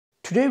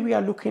Today we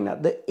are looking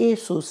at the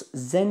ASUS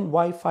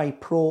ZenWiFi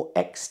Pro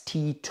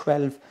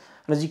XT12,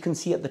 and as you can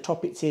see at the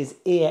top it says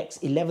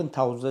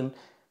AX11000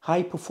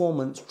 high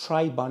performance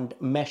tri-band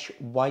mesh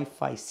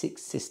Wi-Fi 6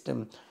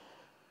 system.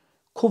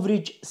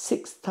 Coverage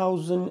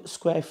 6,000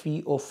 square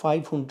feet or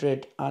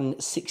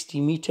 560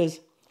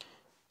 meters.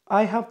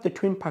 I have the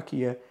twin pack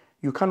here.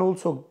 You can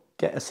also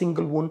get a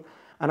single one,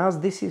 and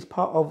as this is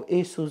part of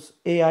ASUS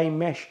AI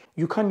Mesh,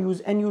 you can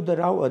use any other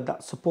router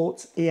that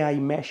supports AI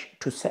Mesh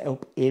to set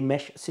up a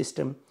mesh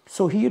system.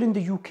 So here in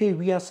the UK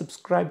we are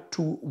subscribed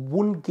to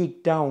 1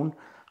 gig down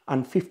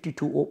and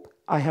 52 up.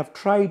 I have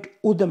tried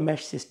other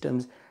mesh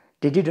systems,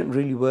 they didn't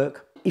really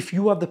work. If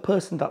you are the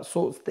person that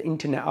sorts the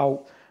internet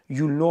out,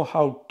 you'll know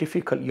how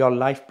difficult your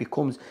life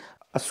becomes.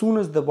 As soon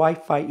as the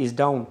Wi-Fi is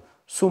down,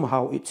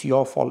 somehow it's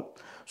your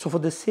fault. So for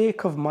the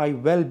sake of my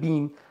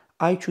well-being,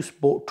 I just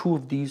bought 2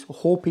 of these,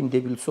 hoping they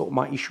will sort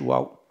my issue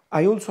out.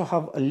 I also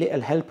have a little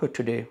helper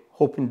today,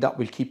 hoping that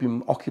will keep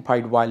him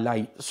occupied while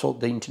I sort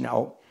the internet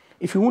out.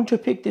 If you want to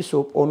pick this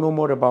up or know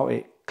more about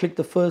it, click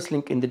the first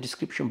link in the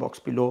description box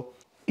below.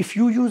 If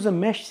you use a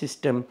mesh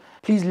system,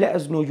 please let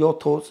us know your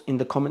thoughts in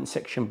the comment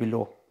section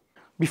below.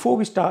 Before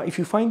we start, if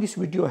you find this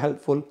video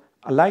helpful,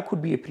 a like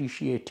would be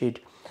appreciated,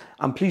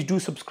 and please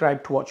do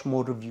subscribe to watch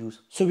more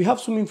reviews. So we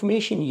have some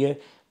information here.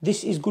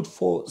 This is good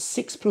for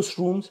 6+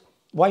 rooms,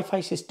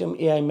 Wi-Fi system,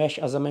 AI mesh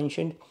as I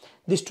mentioned.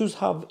 This does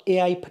have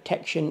AI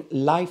protection,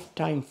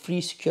 lifetime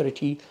free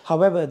security.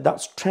 However,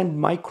 that's Trend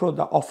Micro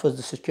that offers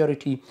the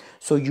security,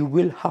 so you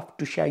will have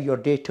to share your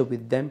data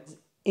with them.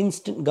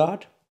 Instant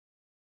guard,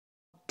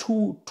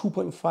 2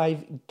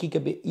 2.5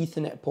 gigabit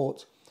Ethernet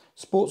ports,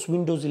 supports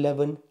Windows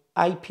 11,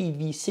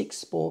 IPv6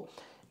 support.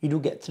 You do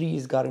get 3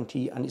 years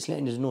guarantee, and it's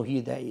letting us know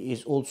here that it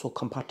is also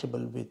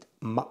compatible with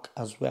Mac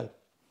as well.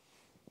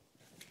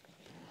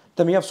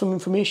 Then we have some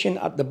information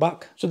at the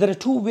back. So there are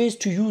 2 ways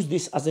to use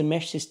this as a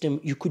mesh system.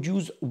 You could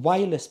use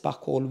wireless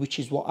backhaul, which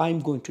is what I'm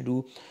going to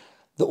do.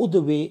 The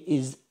other way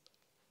is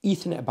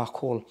Ethernet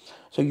backhaul.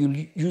 So you'll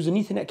use an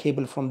Ethernet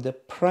cable from the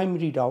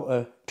primary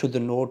router to the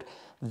node.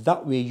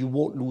 That way you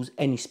won't lose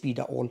any speed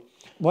at all.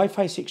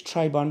 Wi-Fi 6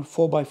 tri-band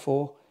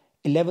 4x4,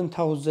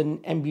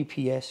 11,000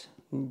 Mbps,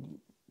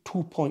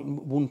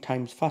 2.1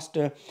 times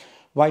faster.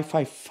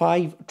 Wi-Fi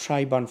 5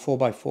 tri-band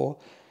 4x4,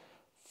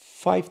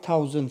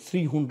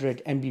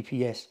 5,300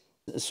 Mbps.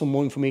 Some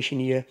more information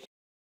here.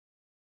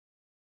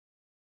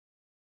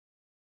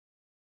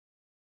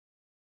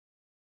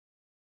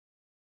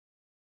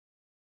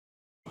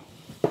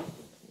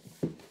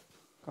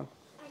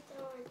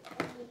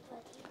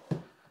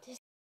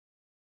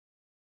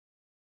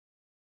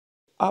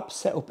 App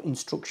setup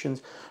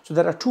instructions. So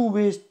there are 2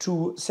 ways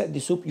to set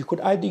this up. You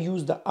could either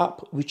use the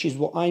app, which is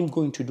what I'm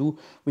going to do.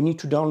 We need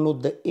to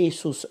download the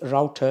ASUS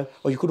router,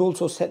 or you could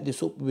also set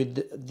this up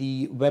with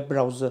the web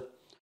browser.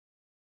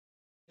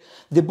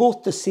 They're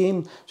both the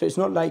same, so it's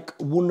not like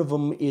one of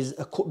them is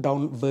a cut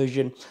down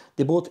version.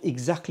 They're both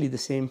exactly the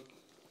same.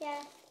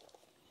 Yeah.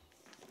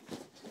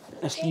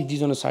 Let's leave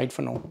these on the side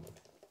for now.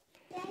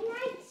 They're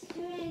like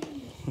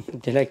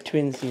twins. They're like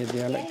twins, yeah,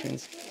 they are like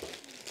twins.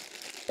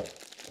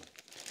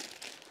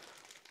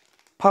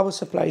 Power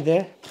supply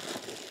there.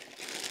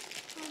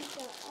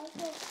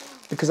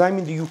 Because I'm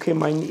in the UK,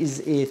 mine is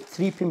a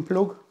 3-pin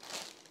plug.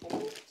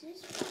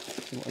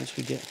 What else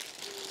we get?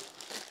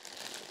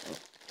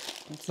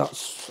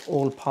 That's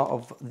all part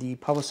of the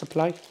power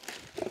supply.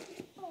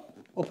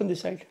 Open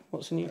this side.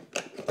 What's in here?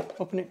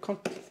 Open it, come.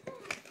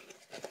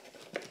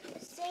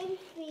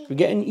 We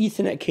get an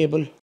Ethernet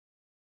cable.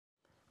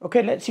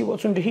 Okay, let's see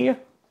what's under here.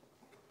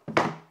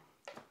 So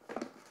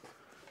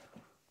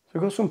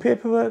we've got some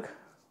paperwork.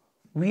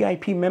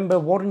 VIP member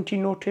warranty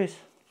notice.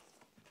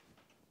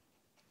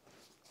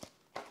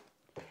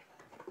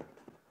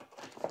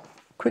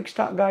 Quick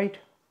start guide.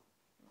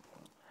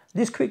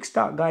 This quick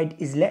start guide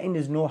is letting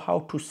us know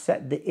how to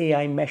set the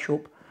AI mesh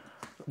up.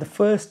 The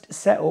first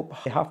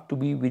setup, they have to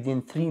be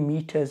within 3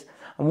 meters,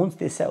 and once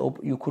they set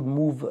up, you could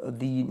move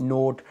the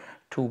node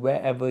to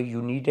wherever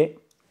you need it.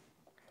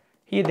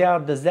 Here they are,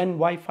 the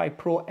ZenWiFi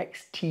Pro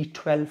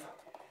XT12.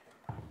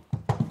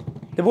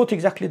 They're both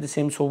exactly the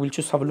same, so we'll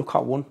just have a look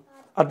at one.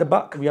 At the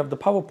back, we have the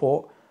power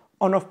port,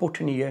 on-off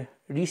button here,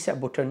 reset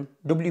button,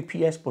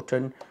 WPS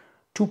button,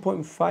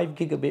 2.5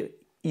 gigabit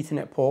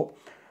Ethernet port,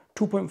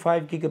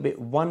 2.5 gigabit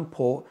WAN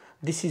port.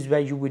 This is where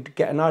you would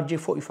get an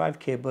RJ45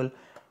 cable.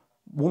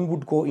 One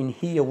would go in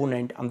here, one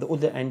end, and the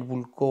other end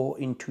will go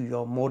into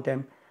your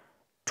modem.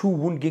 2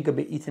 1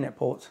 gigabit Ethernet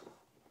ports.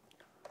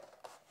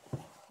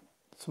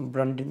 Some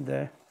branding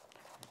there.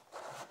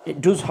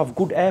 It does have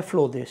good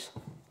airflow, this.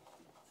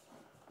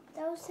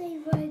 They'll say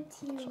right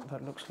here. That's what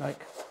that looks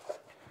like.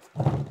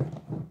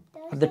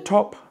 At the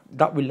top,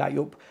 that will light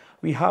up.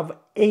 We have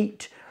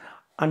 8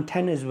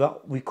 antennas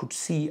that we could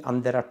see,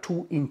 and there are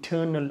 2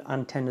 internal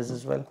antennas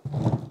as well.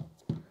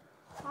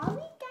 How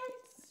we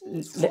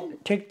can see?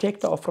 Take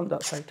that off from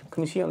that side.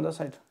 Can you see it on that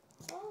side?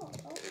 Oh,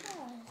 okay.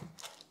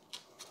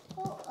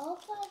 Oh,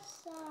 other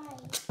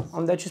side.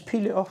 On there, just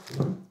peel it off.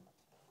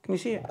 Can you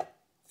see it?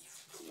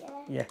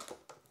 Yeah. Yeah.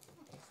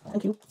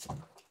 Thank you.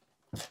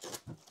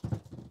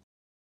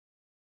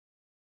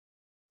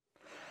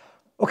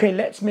 Okay,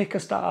 let's make a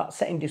start at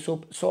setting this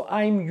up. So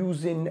I'm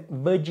using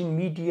Virgin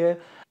Media.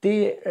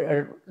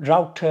 The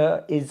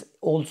router is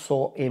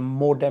also a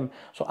modem.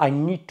 So I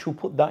need to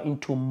put that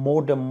into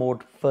modem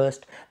mode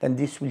first. Then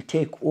this will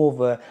take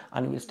over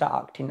and it will start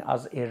acting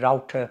as a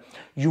router.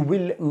 You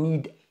will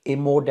need a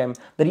modem.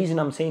 The reason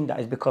I'm saying that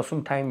is because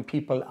sometimes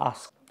people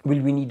ask, will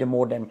we need a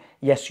modem?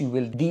 Yes, you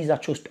will. These are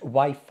just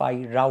Wi-Fi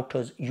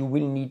routers. You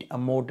will need a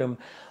modem.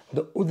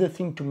 The other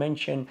thing to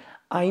mention,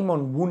 I'm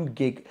on 1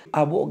 gig.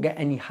 I won't get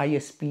any higher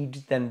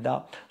speeds than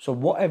that. So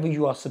whatever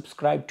you are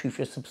subscribed to, if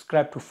you're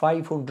subscribed to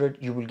 500,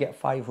 you will get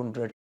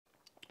 500.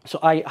 So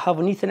I have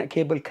an Ethernet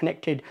cable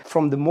connected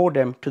from the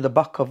modem to the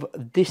back of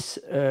this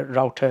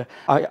router.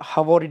 I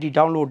have already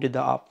downloaded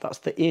the app. That's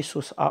the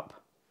ASUS app.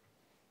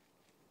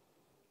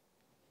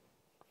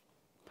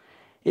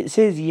 It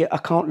says here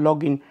account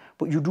login,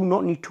 but you do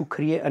not need to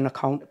create an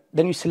account.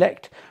 Then you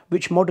select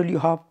which model you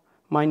have.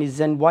 Mine is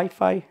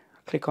ZenWiFi.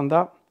 Click on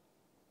that.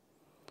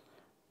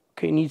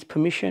 Okay, it needs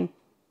permission.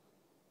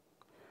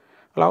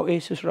 Allow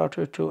ASUS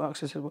router to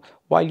access it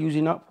while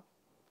using app.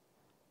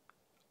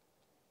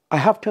 I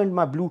have turned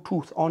my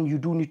Bluetooth on. You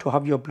do need to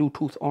have your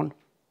Bluetooth on.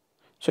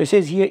 So it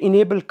says here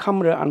enable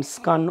camera and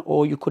scan,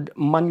 or you could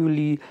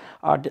manually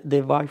add the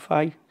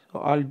Wi-Fi. So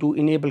I'll do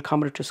enable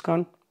camera to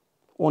scan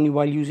only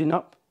while using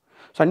app.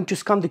 So I need to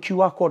scan the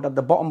QR code at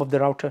the bottom of the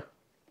router.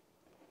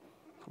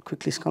 I'll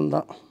quickly scan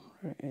that.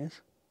 There it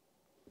is.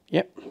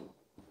 Yep.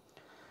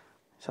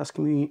 It's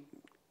asking me,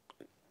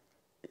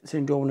 it's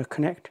saying, do I want to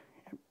connect?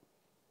 Yep.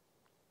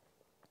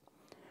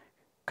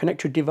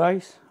 Connect your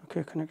device.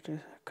 Okay,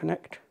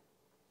 connect.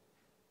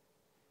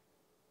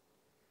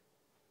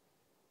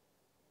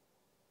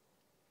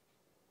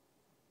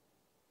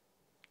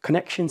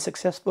 Connection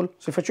successful.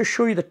 So if I just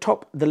show you the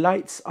top, the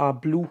lights are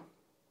blue.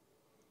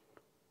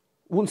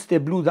 Once they're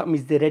blue, that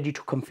means they're ready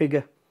to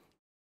configure.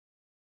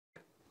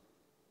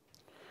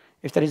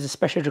 If there is a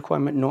special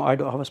requirement, no, I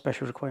don't have a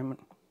special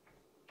requirement.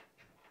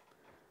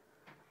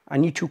 I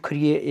need to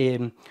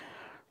create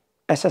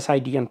a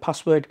SSID and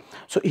password.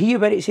 So here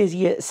where it says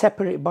here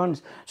separate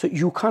bands, so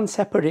you can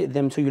separate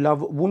them. So you'll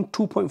have one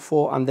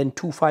 2.4 and then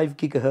two 5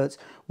 gigahertz.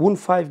 One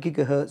 5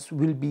 gigahertz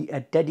will be a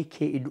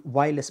dedicated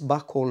wireless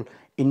backhaul.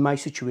 In my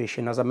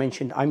situation, as I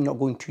mentioned, I'm not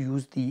going to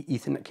use the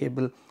Ethernet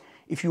cable.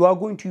 If you are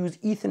going to use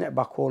Ethernet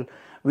backhaul,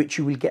 which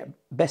you will get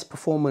best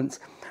performance,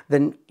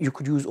 then you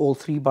could use all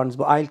 3 bands,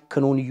 but I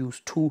can only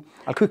use 2.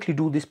 I'll quickly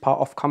do this part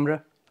off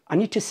camera. I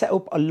need to set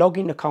up a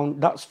login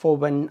account. That's for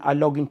when I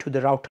log into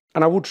the router.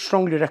 And I would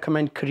strongly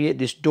recommend create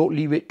this. Don't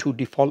leave it to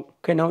default.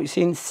 Okay, now it's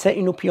saying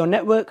setting up your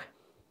network.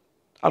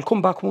 I'll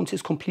come back once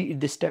it's completed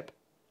this step.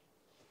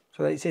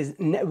 So it says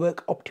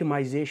network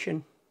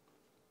optimization.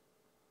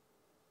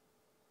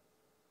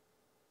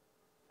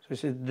 So it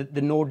says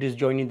the node is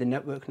joining the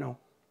network now.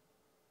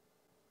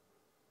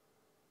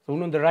 The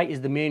one on the right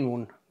is the main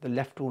one. The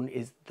left one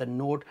is the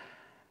node.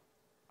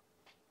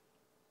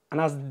 And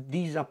as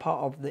these are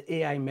part of the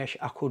AI mesh,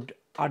 I could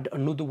add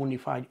another one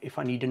if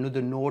I need another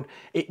node.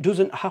 It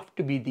doesn't have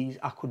to be these.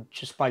 I could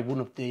just buy one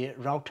of the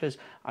routers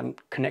and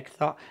connect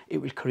that. It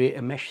will create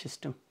a mesh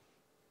system.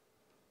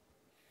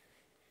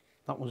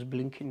 That was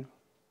blinking.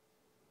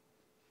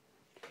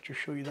 Just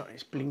show you that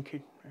it's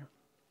blinking.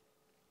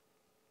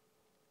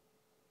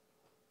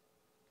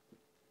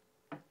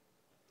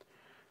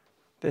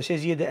 It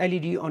says here the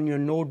LED on your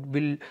node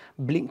will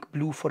blink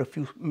blue for a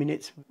few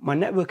minutes. My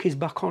network is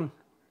back on.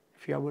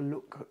 If you have a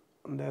look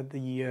there,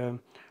 the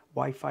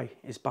Wi-Fi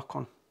is back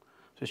on.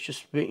 So it's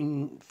just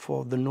waiting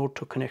for the node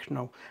to connect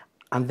now.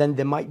 And then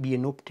there might be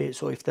an update.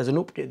 So if there's an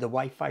update, the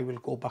Wi-Fi will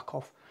go back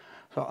off.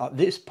 So at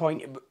this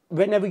point,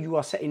 whenever you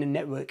are setting a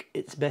network,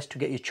 it's best to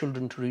get your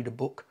children to read a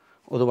book.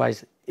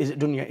 Otherwise, is it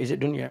done yet? Is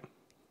it done yet?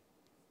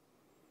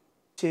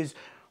 It says,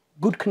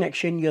 good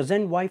connection. Your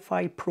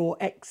ZenWiFi Pro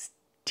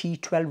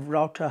XT12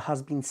 router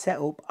has been set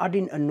up.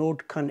 Adding a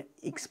node can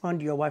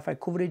expand your Wi-Fi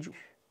coverage.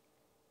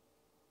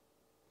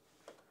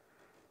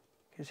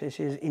 Okay, so it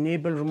says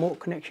enable remote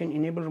connection.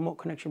 Enable remote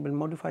connection will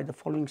modify the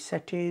following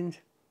settings.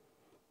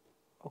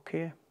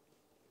 Okay.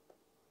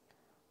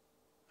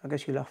 I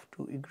guess you'll have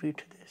to agree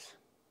to this.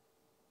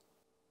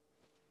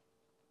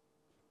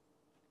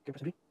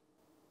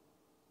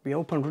 We are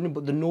up and running,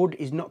 but the node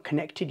is not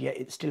connected yet.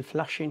 It's still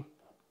flashing.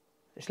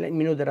 It's letting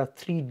me know there are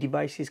 3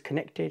 devices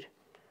connected.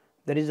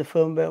 There is a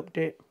firmware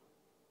update.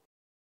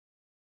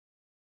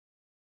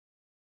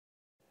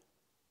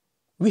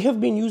 We have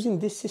been using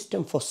this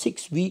system for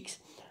 6 weeks.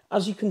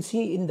 As you can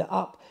see in the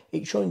app,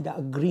 it's showing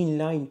that green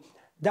line.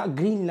 That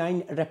green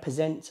line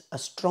represents a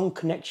strong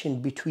connection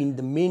between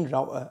the main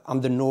router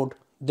and the node.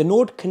 The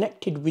node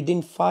connected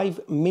within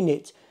 5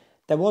 minutes.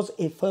 There was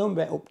a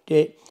firmware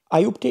update.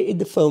 I updated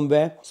the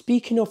firmware.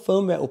 Speaking of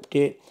firmware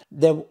update,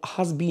 there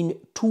has been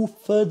 2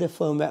 further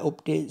firmware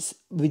updates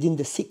within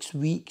the 6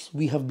 weeks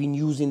we have been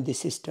using the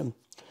system.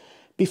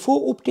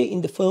 Before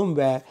updating the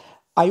firmware,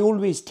 I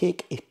always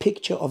take a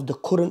picture of the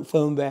current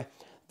firmware.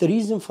 The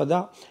reason for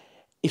that,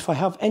 if I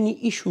have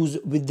any issues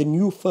with the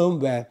new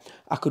firmware,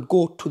 I could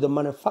go to the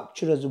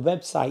manufacturer's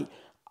website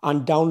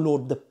and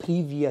download the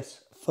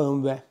previous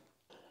firmware.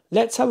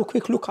 Let's have a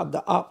quick look at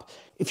the app.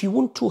 If you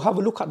want to have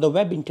a look at the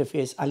web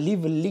interface, I'll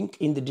leave a link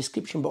in the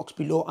description box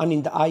below and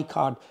in the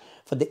iCard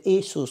for the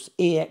ASUS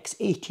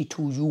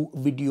AX82U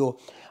video.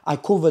 I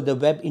cover the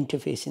web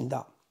interface in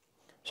that.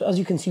 So as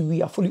you can see,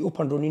 we are fully up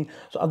and running.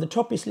 So at the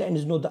top is letting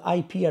us know the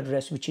IP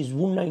address, which is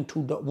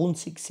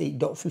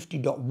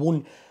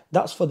 192.168.50.1.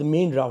 That's for the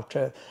main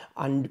router,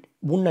 and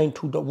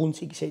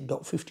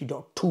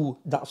 192.168.50.2,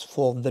 that's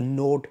for the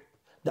node.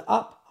 The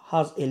app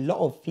has a lot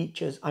of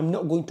features. I'm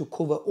not going to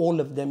cover all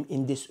of them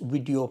in this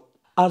video.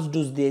 As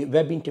does the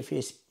web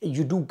interface.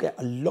 You do get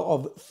a lot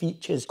of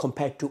features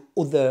compared to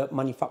other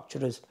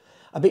manufacturers.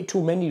 A bit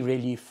too many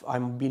really, if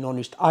I'm being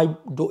honest. I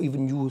don't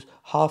even use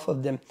half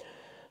of them.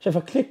 So if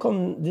I click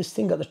on this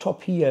thing at the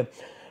top here,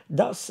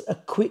 that's a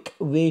quick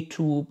way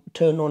to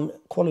turn on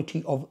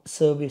quality of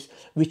service,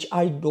 which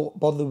I don't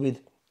bother with.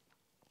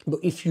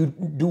 But if you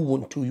do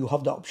want to, you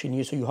have the option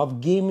here. So you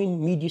have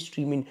gaming, media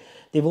streaming.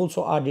 They've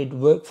also added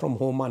work from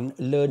home and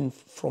learn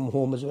from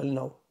home as well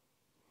now.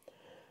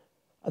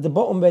 At the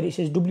bottom where it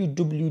says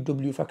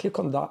www, if I click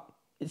on that,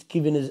 it's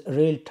giving us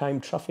real-time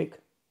traffic.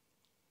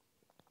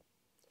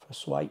 If I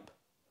swipe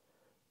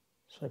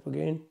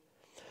again.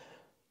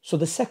 So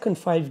the second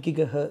 5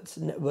 gigahertz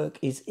network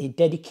is a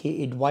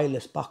dedicated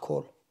wireless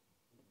backhaul.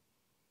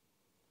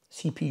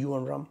 CPU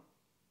and RAM.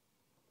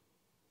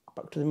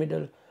 Back to the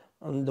middle.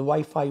 And the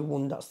Wi-Fi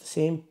one, that's the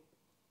same.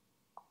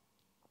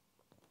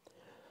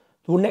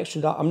 The one next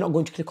to that, I'm not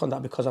going to click on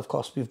that because of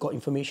course we've got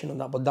information on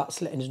that, but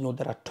that's letting us know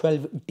there are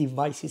 12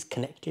 devices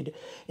connected.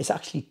 It's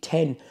actually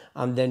 10,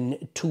 and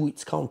then 2,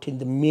 it's counting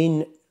the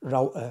main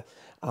router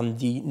and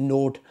the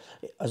node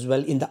as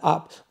well in the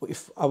app.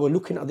 If I were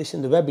looking at this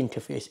in the web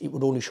interface, it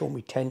would only show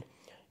me 10.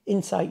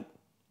 Insight,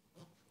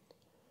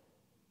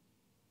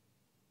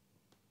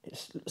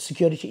 it's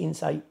security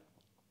insight.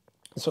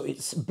 So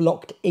it's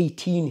blocked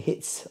 18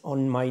 hits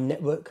on my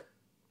network.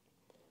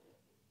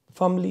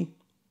 Family,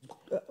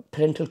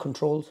 parental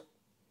controls.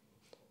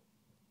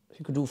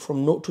 You could do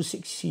from 0 to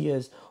 6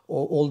 years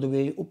or all the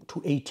way up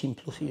to 18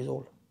 plus years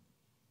old.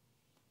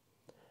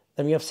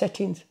 Then we have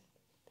settings.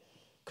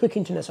 Quick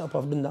internet setup,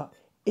 I've done that.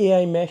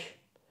 AI mesh.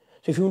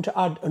 So if you want to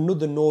add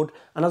another node,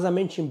 and as I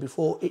mentioned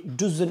before, it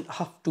doesn't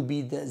have to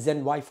be the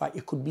ZenWiFi.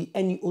 It could be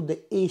any other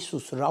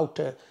ASUS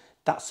router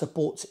that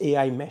supports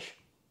AI mesh.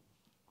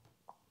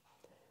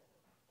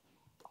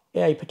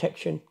 AI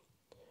protection.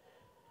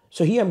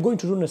 So here I'm going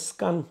to run a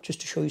scan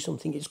just to show you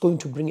something. It's going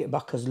to bring it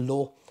back as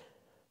low.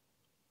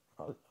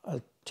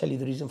 I'll tell you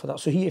the reason for that.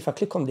 So here, if I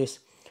click on this,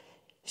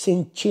 it's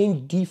saying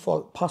change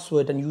default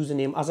password and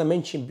username. As I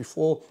mentioned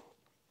before,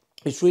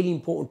 it's really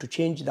important to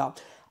change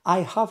that.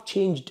 I have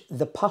changed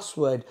the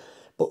password,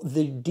 but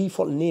the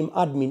default name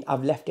admin,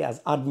 I've left it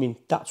as admin.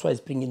 That's why it's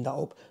bringing that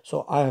up.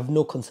 So I have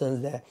no concerns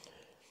there.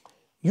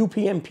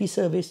 UPnP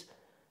service,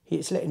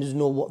 it's letting us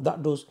know what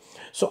that does.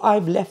 So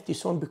I've left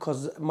this on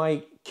because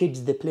my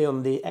kids, they play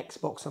on the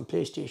Xbox and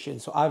PlayStation,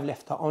 so I've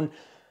left that on.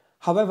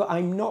 However,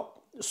 I'm not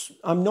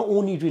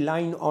only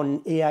relying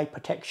on AI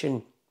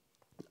protection,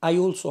 I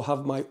also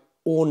have my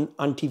own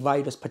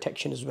antivirus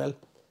protection as well.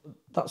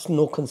 That's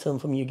no concern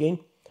for me again.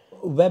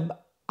 Web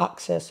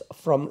access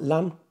from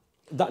LAN,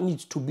 that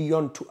needs to be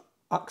on to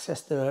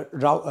access the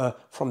router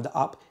from the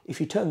app. If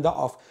you turn that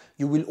off,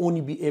 you will only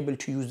be able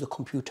to use the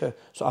computer.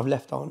 So I've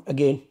left that on.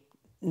 Again,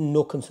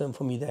 no concern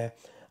for me there.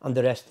 And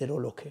the rest, they're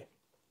all okay.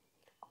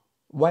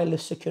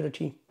 Wireless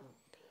security.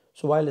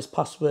 So wireless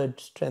password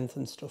strength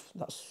and stuff.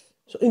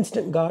 So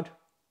Instant Guard.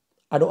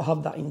 I don't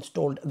have that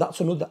installed. That's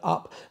another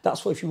app.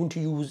 That's for if you want to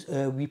use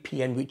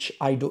VPN, which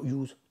I don't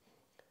use.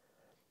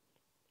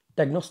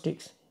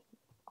 Diagnostics.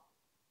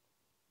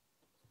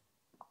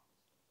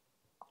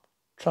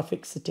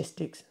 Traffic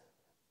statistics.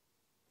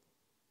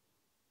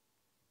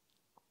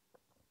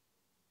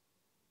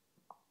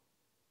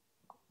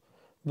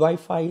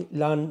 Wi-Fi,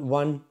 LAN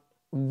 1,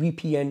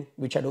 VPN,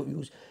 which I don't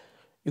use.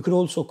 You can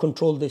also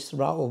control this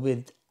router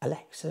with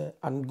Alexa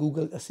and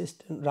Google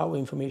Assistant router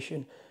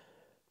information.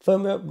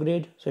 Firmware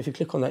upgrade, so if you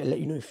click on that, it'll let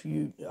you know if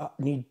you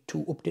need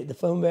to update the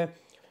firmware.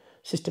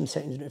 System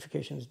settings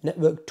notifications.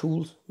 Network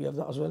tools, we have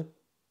that as well.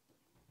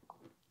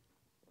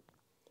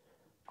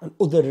 And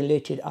other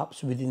related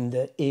apps within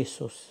the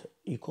ASUS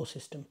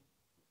ecosystem.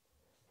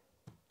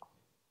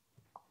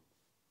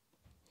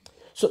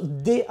 So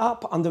the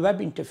app and the web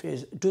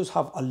interface does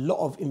have a lot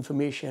of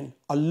information,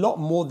 a lot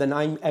more than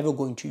I'm ever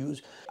going to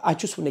use. I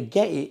just want to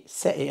get it,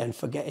 set it and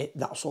forget it,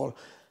 that's all.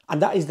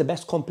 And that is the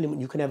best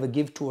compliment you can ever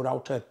give to a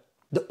router.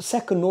 The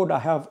second node I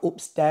have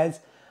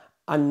upstairs,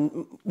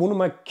 and one of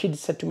my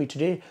kids said to me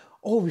today,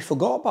 oh, we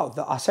forgot about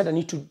that. I said I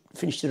need to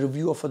finish the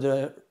review for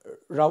the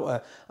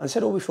router. And I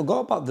said, oh, we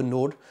forgot about the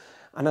node.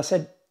 And I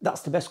said,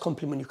 that's the best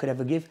compliment you could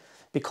ever give,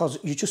 because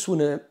you just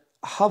want to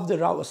have the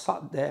router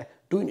sat there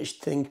doing its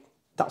thing.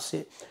 That's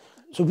it.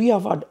 So we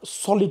have had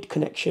solid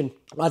connection,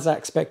 as I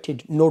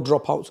expected, no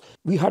dropouts.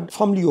 We had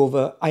family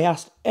over. I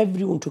asked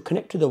everyone to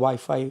connect to the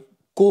Wi-Fi,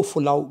 go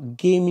full out,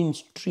 gaming,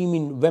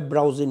 streaming, web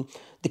browsing.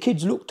 The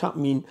kids looked at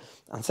me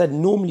and said,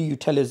 normally you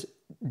tell us,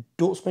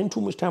 don't spend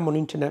too much time on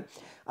internet.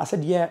 I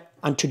said, yeah,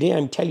 and today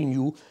I'm telling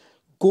you,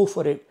 go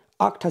for it.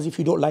 Act as if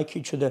you don't like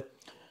each other.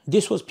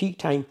 This was peak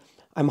time.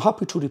 I'm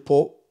happy to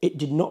report it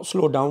did not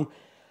slow down.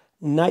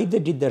 Neither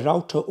did the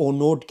router or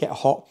node get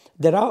hot.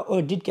 The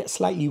router did get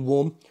slightly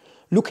warm.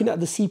 Looking at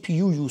the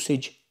CPU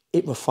usage,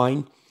 it was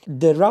fine.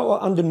 The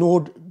router and the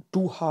node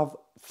do have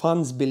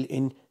fans built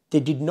in. They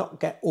did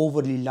not get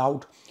overly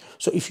loud.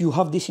 So if you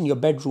have this in your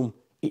bedroom,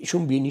 it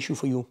shouldn't be an issue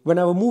for you. When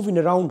I was moving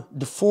around,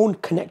 the phone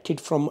connected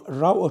from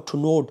router to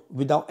node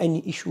without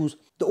any issues.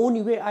 The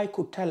only way I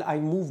could tell I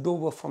moved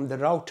over from the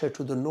router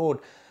to the node,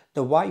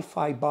 the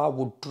Wi-Fi bar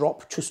would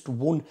drop just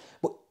one,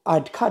 but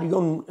I'd carry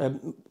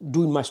on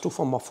doing my stuff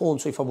on my phone.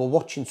 So if I were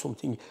watching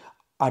something,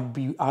 I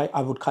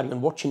would carry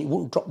on watching. It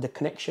wouldn't drop the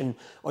connection.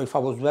 Or if I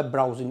was web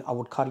browsing, I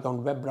would carry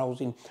on web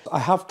browsing. I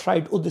have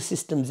tried other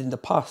systems in the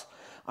past,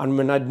 and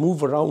when I'd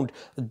move around,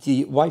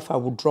 the Wi-Fi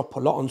would drop a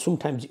lot, and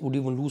sometimes it would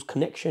even lose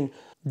connection.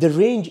 The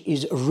range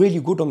is really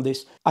good on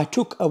this. I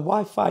took a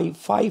Wi-Fi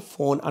 5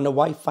 phone and a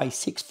Wi-Fi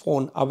 6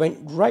 phone. I went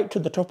right to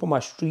the top of my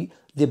street.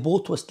 They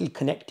both were still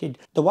connected.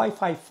 The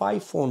Wi-Fi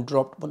 5 phone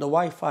dropped, but the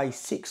Wi-Fi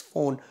 6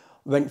 phone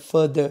went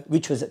further,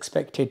 which was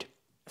expected.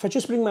 If I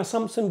just bring my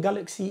Samsung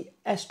Galaxy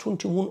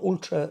S21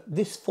 Ultra,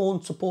 this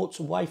phone supports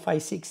Wi-Fi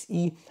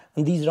 6E,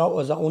 and these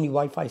routers are only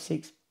Wi-Fi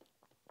 6.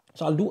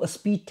 So I'll do a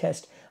speed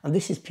test, and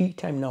this is peak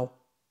time now.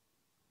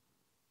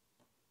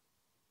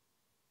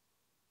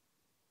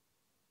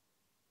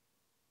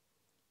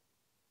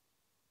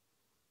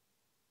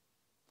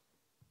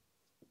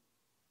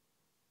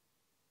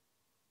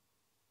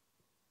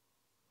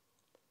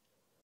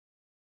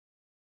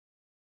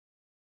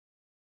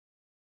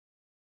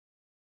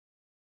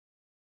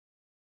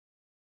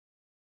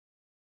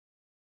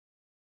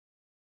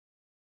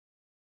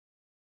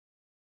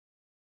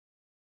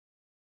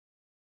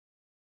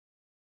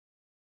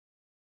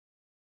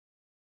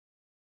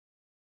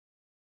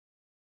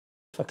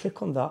 If I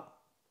click on that,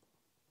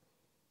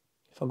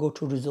 if I go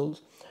to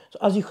results, so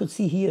as you could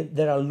see here,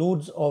 there are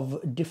loads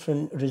of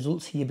different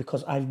results here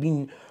because I've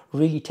been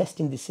really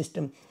testing this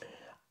system.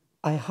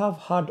 I have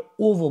had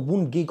over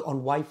 1 gig on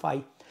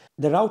Wi-Fi.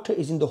 The router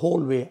is in the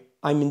hallway.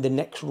 I'm in the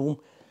next room.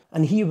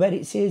 And here where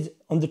it says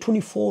on the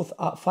 24th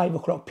at 5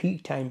 o'clock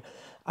peak time,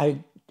 I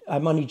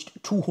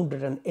managed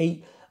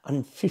 208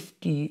 and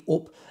 50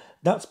 up.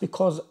 That's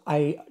because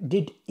I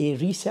did a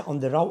reset on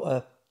the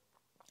router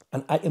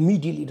and I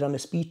immediately ran a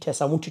speed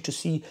test. I wanted to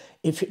see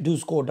if it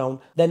does go down.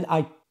 Then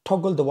I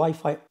toggled the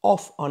Wi-Fi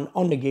off and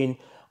on again.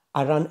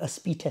 I ran a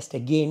speed test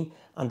again,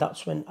 and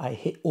that's when I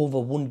hit over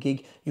 1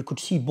 gig. You could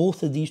see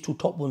both of these two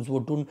top ones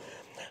were done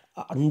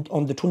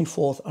on the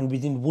 24th, and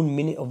within 1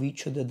 minute of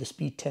each other, the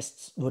speed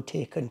tests were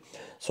taken.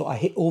 So I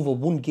hit over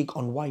 1 gig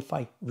on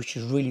Wi-Fi, which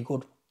is really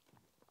good.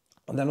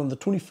 And then on the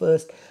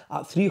 21st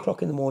at 3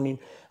 o'clock in the morning,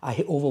 I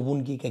hit over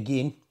 1 gig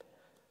again.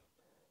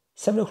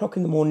 7 o'clock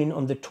in the morning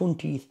on the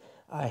 20th,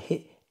 I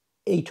hit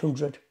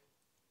 800.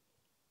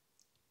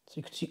 So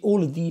you can see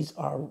all of these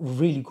are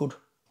really good.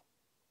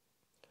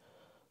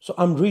 So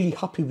I'm really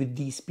happy with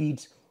these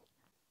speeds.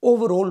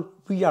 Overall,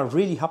 we are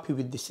really happy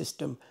with this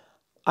system.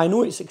 I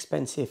know it's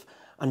expensive,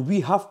 and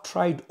we have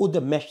tried other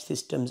mesh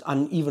systems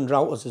and even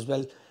routers as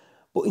well.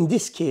 But in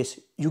this case,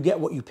 you get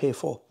what you pay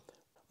for.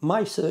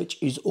 My search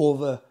is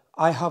over.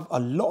 I have a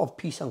lot of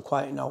peace and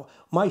quiet now.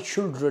 My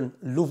children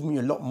love me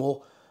a lot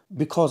more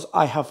because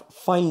I have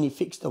finally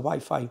fixed the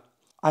Wi-Fi.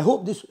 I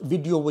hope this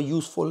video was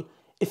useful.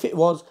 If it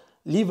was,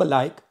 leave a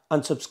like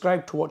and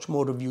subscribe to watch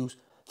more reviews.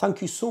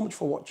 Thank you so much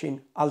for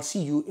watching. I'll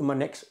see you in my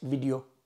next video.